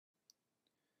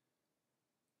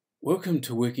Welcome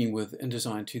to working with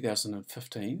InDesign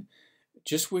 2015.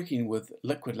 Just working with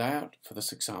liquid layout for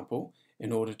this example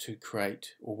in order to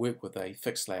create or work with a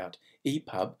fixed layout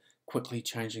epub, quickly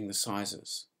changing the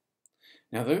sizes.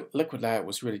 Now the liquid layout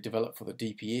was really developed for the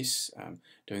DPS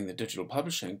doing the digital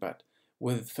publishing, but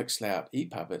with fixed layout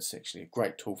epub it's actually a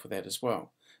great tool for that as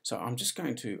well. So I'm just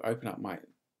going to open up my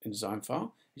InDesign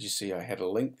file. As you see, I had a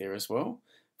link there as well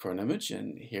for an image,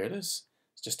 and here it is.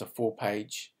 It's just a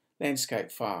 4-page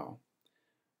landscape file.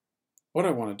 What I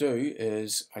want to do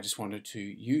is I just wanted to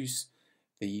use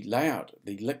the layout,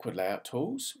 the liquid layout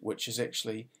tools, which is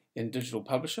actually in digital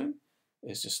publishing,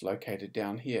 is just located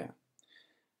down here.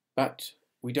 But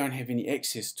we don't have any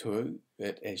access to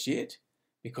it as yet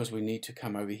because we need to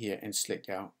come over here and select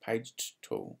our page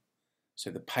tool. So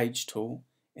the page tool,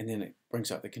 and then it brings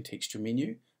up the contextual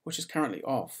menu, which is currently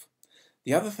off.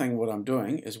 The other thing what I'm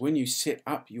doing is when you set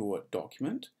up your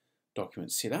document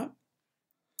setup,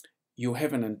 you'll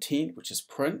have an intent, which is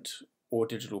print or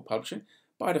digital publishing.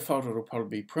 By default, it'll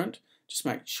probably be print. Just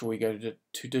make sure you go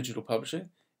to digital publishing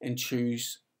and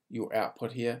choose your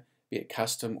output here, be it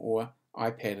custom or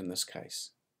iPad in this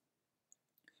case.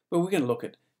 But we're going to look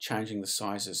at changing the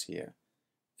sizes here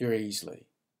very easily.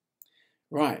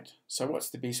 Right, so what's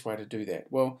the best way to do that?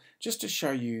 Well, just to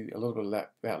show you a little bit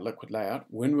about liquid layout,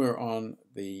 when we're on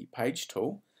the page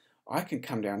tool, I can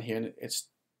come down here and it's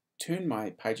turn my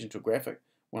page into a graphic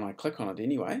when I click on it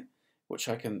anyway, which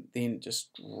I can then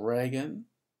just drag in,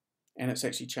 and it's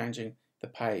actually changing the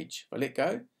page. If I let go,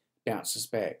 it bounces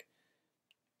back.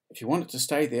 If you want it to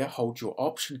stay there, hold your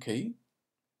Option key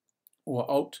or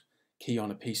Alt key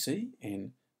on a PC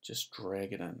and just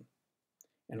drag it in,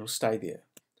 and it'll stay there.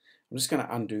 I'm just going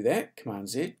to undo that, Command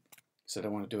Z, because I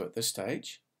don't want to do it at this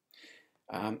stage.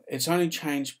 It's only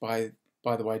changed by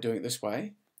the way doing it this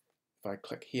way. If I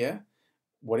click here,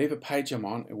 whatever page I'm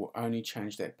on, it will only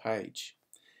change that page.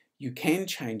 You can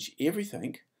change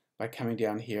everything by coming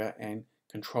down here and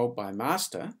controlled by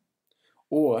master,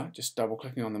 or just double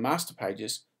clicking on the master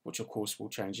pages, which of course will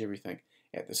change everything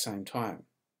at the same time.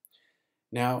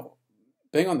 Now,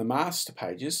 being on the master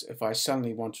pages, if I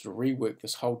suddenly wanted to rework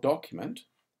this whole document,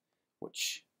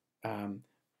 which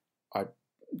I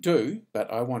do,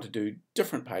 but I want to do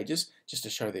different pages just to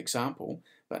show the example.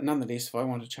 But nonetheless, if I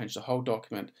want to change the whole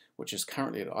document, which is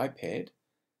currently at iPad,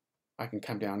 I can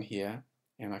come down here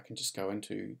and I can just go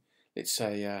into, let's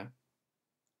say,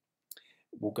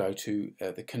 we'll go to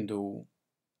the Kindle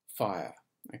Fire.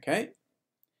 Okay,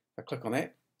 if I click on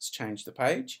that, it's changed the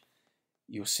page.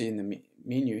 You'll see in the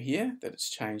menu here that it's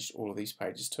changed all of these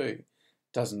pages too.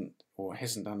 Doesn't or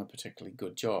hasn't done a particularly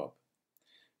good job.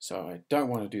 So I don't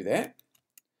want to do that.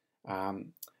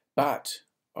 But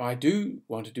I do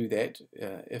want to do that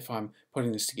if I'm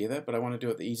putting this together, but I want to do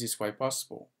it the easiest way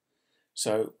possible.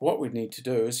 So what we need to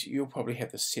do is, you'll probably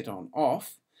have this set on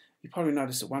off. You probably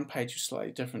notice that one page is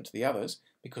slightly different to the others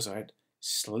because I had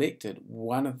selected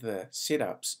one of the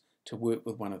setups to work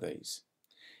with one of these.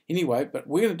 Anyway, but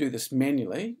we're going to do this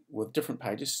manually with different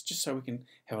pages just so we can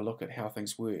have a look at how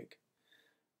things work.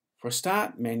 For a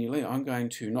start, manually, I'm going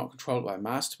to not control it by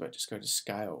master, but just go to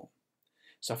scale.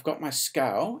 So I've got my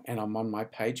scale and I'm on my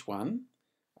page 1.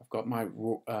 I've got my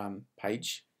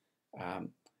page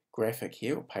graphic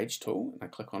here, or page tool, and I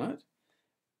click on it.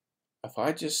 If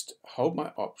I just hold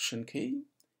my Option key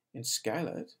and scale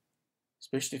it,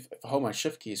 especially if I hold my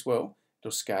Shift key as well,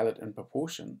 it'll scale it in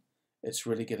proportion. It's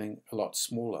really getting a lot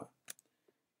smaller.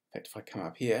 In fact, if I come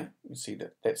up here, you can see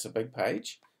that that's a big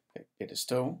page. Better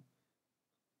still,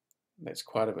 that's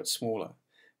quite a bit smaller.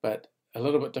 But a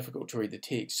little bit difficult to read the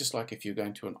text. Just like if you're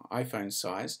going to an iPhone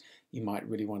size, you might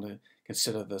really want to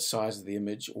consider the size of the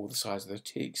image or the size of the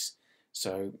text.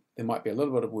 So there might be a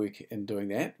little bit of work in doing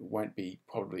that. It won't be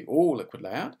probably all liquid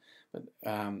layout,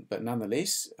 but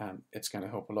nonetheless, it's going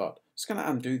to help a lot. It's going to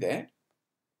undo that.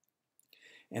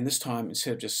 And this time,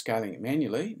 instead of just scaling it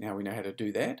manually, now we know how to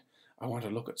do that, I want to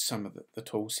look at some of the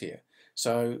tools here.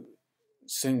 So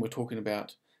seeing we're talking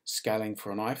about scaling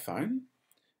for an iPhone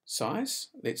size,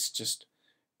 let's just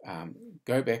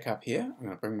go back up here. I'm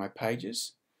going to bring my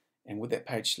pages, and with that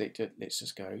page selected, let's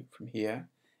just go from here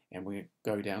and we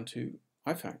go down to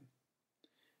iPhone.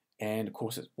 And of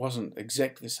course it wasn't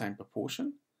exactly the same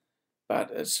proportion, but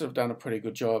it's sort of done a pretty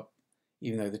good job,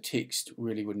 even though the text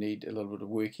really would need a little bit of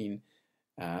working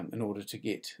in order to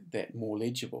get that more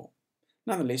legible.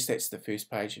 Nonetheless, that's the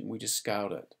first page and we just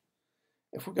scaled it.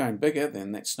 If we're going bigger,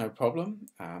 then that's no problem,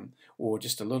 or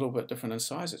just a little bit different in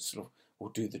size, it sort of will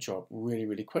do the job really,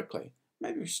 really quickly.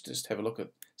 Maybe we should just have a look at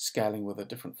scaling with a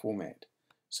different format.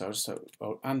 So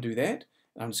I'll undo that,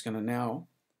 and I'm just going to now,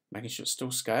 making sure it's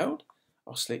still scaled,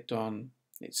 I'll select on,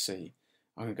 let's see,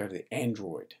 I'm going to go to the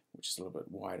Android, which is a little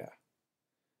bit wider.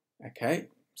 Okay,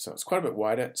 so it's quite a bit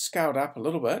wider. It's scaled up a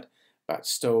little bit, but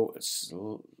still it's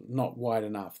not wide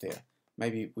enough there.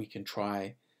 Maybe we can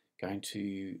try going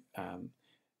to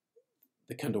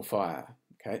the Kindle Fire.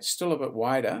 Okay, it's still a bit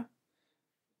wider,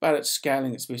 but it's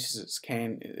scaling as best as it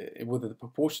can with the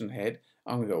proportion it had.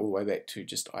 I'm going to go all the way back to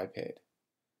just iPad.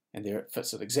 And there it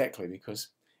fits it exactly because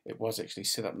it was actually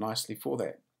set up nicely for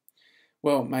that.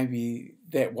 Well, maybe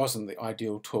that wasn't the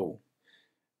ideal tool.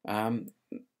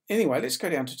 Anyway, let's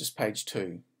go down to just page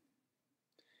 2.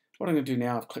 What I'm going to do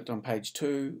now, I've clicked on page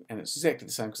 2, and it's exactly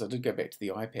the same because I did go back to the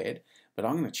iPad, but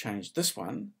I'm going to change this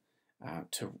one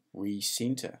to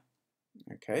recenter.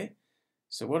 Okay,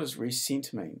 so what does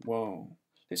recenter mean? Well,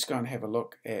 let's go and have a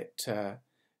look at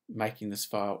making this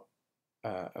file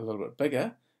a little bit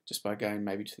bigger just by going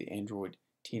maybe to the Android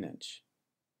 10-inch.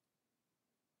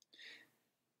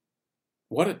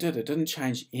 What it did, it didn't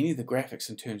change any of the graphics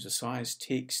in terms of size,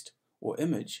 text, or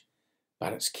image,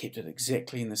 but it's kept it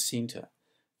exactly in the center.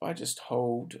 If I just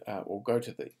hold or go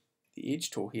to the edge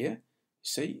tool here,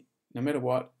 see, no matter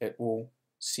what, it will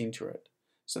center it.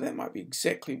 So that might be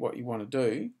exactly what you want to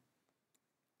do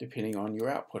depending on your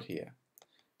output here.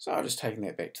 So I've just taken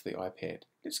that back to the iPad.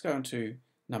 Let's go into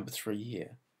number 3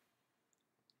 here.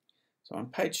 So on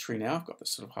page 3 now, I've got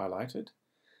this sort of highlighted.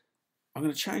 I'm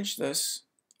going to change this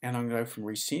and I'm going to go from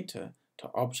recenter to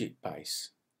object base.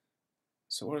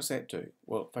 So what does that do?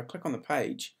 Well, if I click on the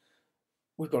page,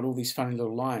 we've got all these funny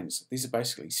little lines. These are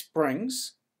basically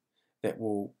springs that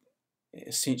will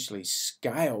essentially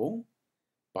scale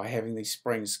by having these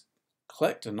springs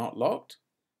clicked and not locked.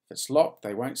 If it's locked,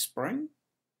 they won't spring.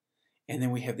 And then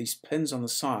we have these pins on the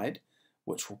side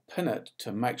which will pin it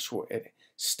to make sure it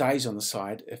stays on the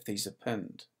side if these are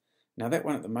pinned. Now that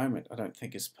one at the moment I don't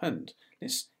think is pinned.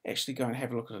 Let's actually go and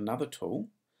have a look at another tool.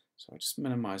 So I just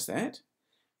minimize that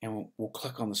and we'll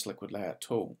click on this liquid layout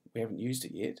tool. We haven't used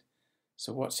it yet.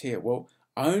 So what's here? Well,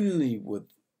 only with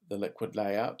the liquid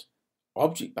layout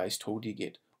object-based tool do you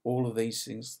get all of these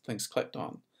things clicked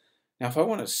on. Now if I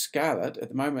want to scale it, at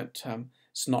the moment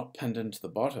it's not pinned into the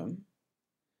bottom.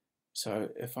 So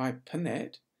if I pin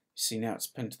that, see now it's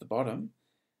pinned to the bottom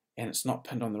and it's not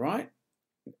pinned on the right,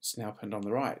 it's now pinned on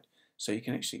the right. So you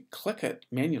can actually click it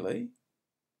manually,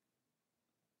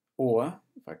 or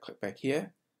if I click back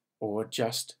here, or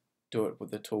just do it with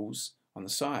the tools on the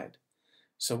side.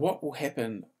 So what will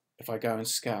happen if I go and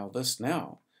scale this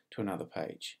now to another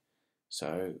page?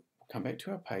 So we'll come back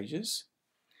to our pages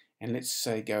and let's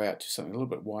say go out to something a little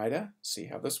bit wider, see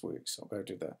how this works. I'll go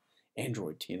to the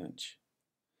Android 10-inch.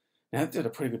 Now it did a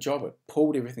pretty good job. It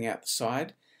pulled everything out the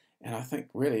side and I think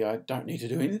really I don't need to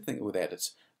do anything with that.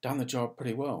 It's done the job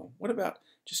pretty well. What about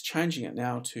just changing it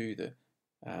now to the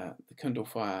Kindle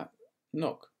Fire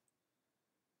Nook?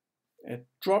 It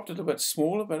dropped it a bit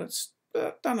smaller, but it's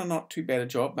done a not too bad a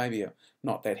job. Maybe I'm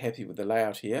not that happy with the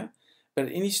layout here, but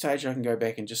at any stage I can go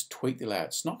back and just tweak the layout.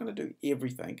 It's not going to do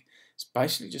everything. It's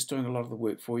basically just doing a lot of the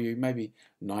work for you, maybe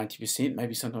 90%,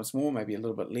 maybe sometimes more, maybe a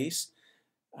little bit less,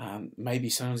 maybe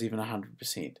sometimes even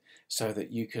 100%, so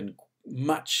that you can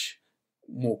much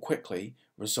more quickly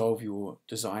resolve your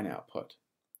design output.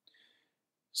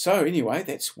 So anyway,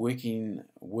 that's working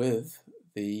with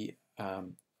the,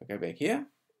 I'll go back here,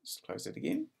 let's close that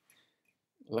again.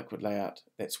 Liquid layout,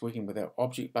 that's working with our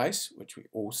object base, which we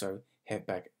also have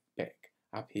back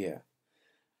up here.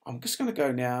 I'm just going to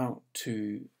go now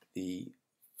to the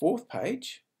 4th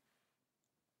page.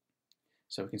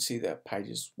 So we can see that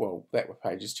pages, well, that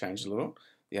page has changed a little.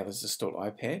 The others are still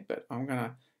iPad, but I'm going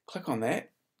to click on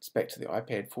that. It's back to the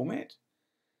iPad format.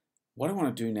 What I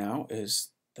want to do now is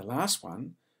the last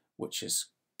one, which is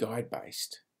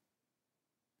guide-based.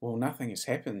 Well, nothing has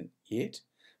happened yet,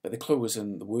 but the clue is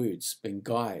in the words being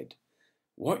guide.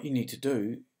 What you need to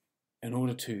do in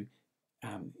order to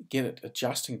get it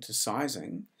adjusting to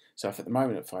sizing, so if at the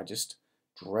moment if I just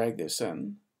drag this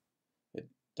in, it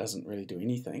doesn't really do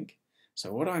anything.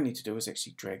 So what I need to do is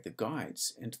actually drag the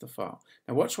guides into the file.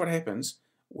 Now watch what happens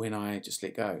when I just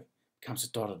let go. It becomes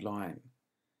a dotted line.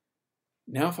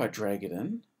 Now if I drag it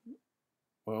in,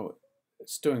 well,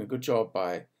 it's doing a good job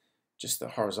by just the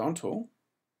horizontal,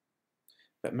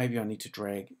 but maybe I need to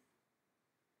drag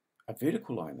a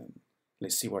vertical line in.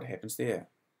 Let's see what happens there.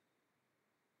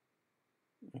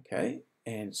 Okay,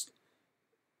 and it's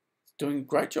doing a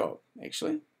great job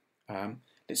actually.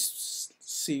 Let's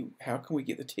see how can we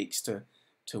get the text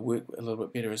to work a little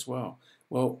bit better as well.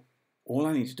 Well, all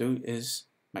I need to do is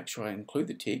make sure I include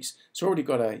the text. It's already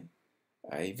got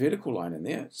a vertical line in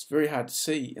there. It's very hard to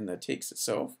see in the text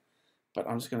itself, but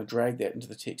I'm just going to drag that into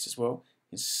the text as well.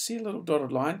 You can see a little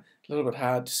dotted line, a little bit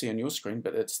hard to see on your screen,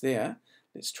 but it's there.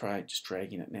 let's try just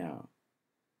dragging it now.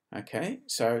 Okay,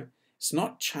 so it's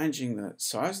not changing the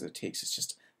size of the text, it's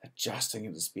just adjusting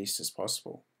it as best as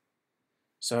possible.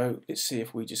 So let's see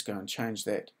if we just go and change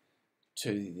that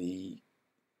to the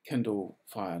Kindle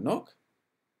Fire Nook,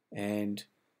 and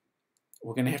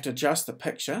we're going to have to adjust the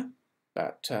picture,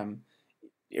 but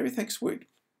everything's worked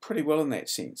pretty well in that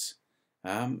sense.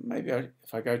 Maybe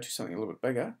if I go to something a little bit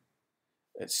bigger,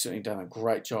 it's certainly done a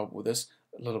great job with this,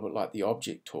 a little bit like the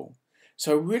object tool.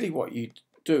 So really what you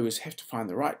do is have to find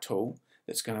the right tool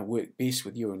that's going to work best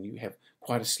with you, and you have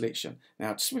quite a selection.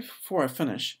 Now, just before I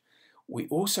finish, we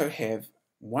also have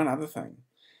one other thing,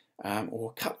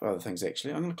 or a couple of other things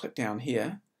actually. I'm going to click down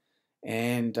here,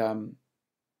 and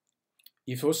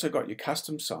you've also got your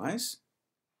custom size,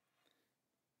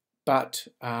 but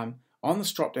on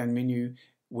this drop down menu,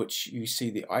 which you see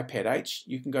the iPad H,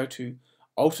 you can go to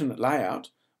alternate layout,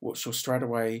 which will straight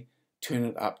away turn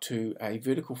it up to a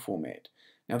vertical format.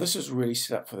 Now this is really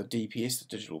set up for the DPS, the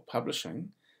digital publishing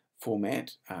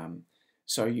format,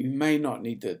 so you may not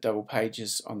need the double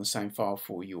pages on the same file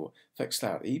for your fixed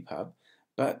layout EPUB,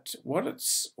 but what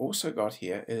it's also got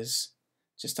here is,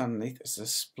 just underneath is a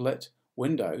split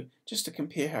window, just to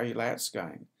compare how your layout's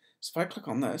going. So if I click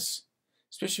on this,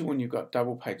 especially when you've got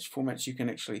double page formats, you can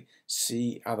actually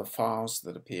see other files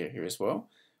that appear here as well,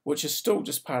 which is still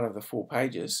just part of the 4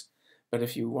 pages. But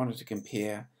if you wanted to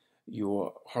compare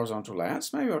your horizontal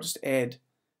layouts, maybe I'll just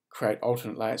create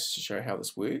alternate layouts to show how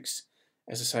this works.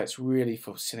 As I say, it's really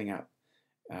for setting up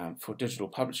for digital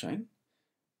publishing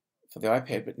for the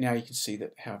iPad, but now you can see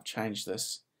that how I've changed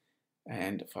this.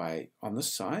 And if I, on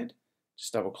this side,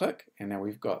 just double click, and now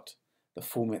we've got the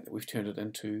format that we've turned it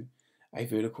into a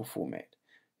vertical format.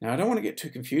 Now I don't want to get too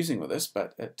confusing with this,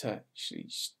 but it actually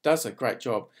does a great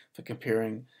job for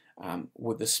comparing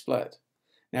with the split.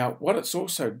 Now what it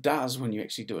also does when you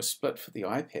actually do a split for the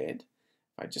iPad,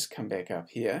 if I just come back up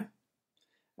here,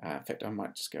 in fact I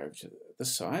might just go over to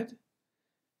this side,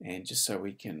 and just so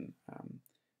we can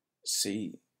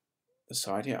see the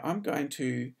side here, I'm going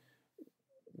to,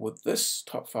 with this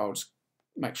top file, just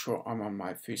make sure I'm on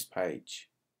my first page.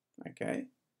 Okay.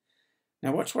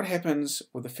 Now watch what happens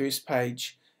with the first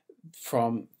page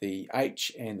from the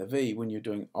H and the V when you're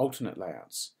doing alternate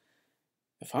layouts.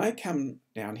 If I come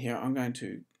down here, I'm going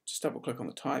to just double click on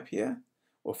the type here,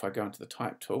 or if I go into the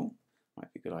type tool,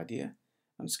 might be a good idea.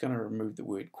 I'm just going to remove the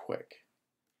word quick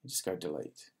and just go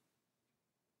delete.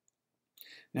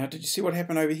 Now did you see what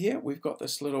happened over here? We've got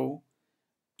this little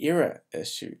error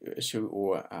issue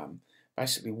or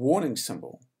basically warning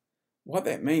symbol. What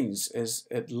that means is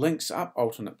it links up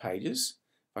alternate pages.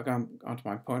 If I go onto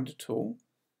my pointer tool,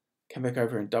 come back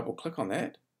over and double click on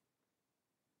that,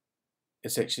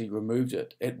 it's actually removed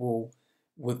it. It will,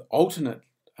 with alternate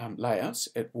layouts,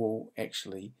 it will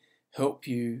actually help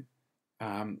you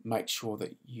make sure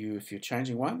that if you're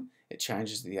changing one, it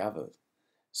changes the other.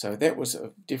 So that was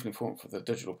definitely for the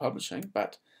digital publishing,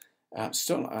 but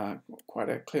still quite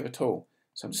a clever tool.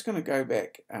 So I'm just going to go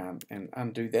back and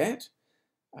undo that.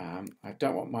 I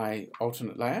don't want my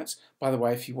alternate layouts. By the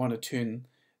way, if you want to turn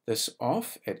this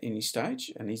off at any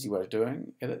stage, an easy way of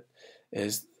doing it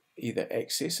is either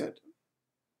access it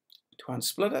to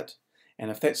unsplit it, and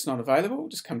if that's not available,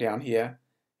 just come down here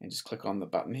and just click on the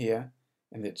button here,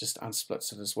 and that just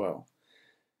unsplits it as well.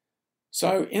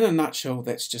 So in a nutshell,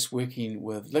 that's just working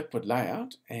with liquid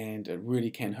layout, and it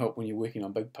really can help when you're working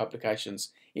on big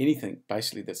publications, anything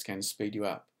basically that's going to speed you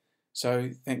up. So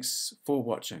thanks for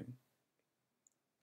watching.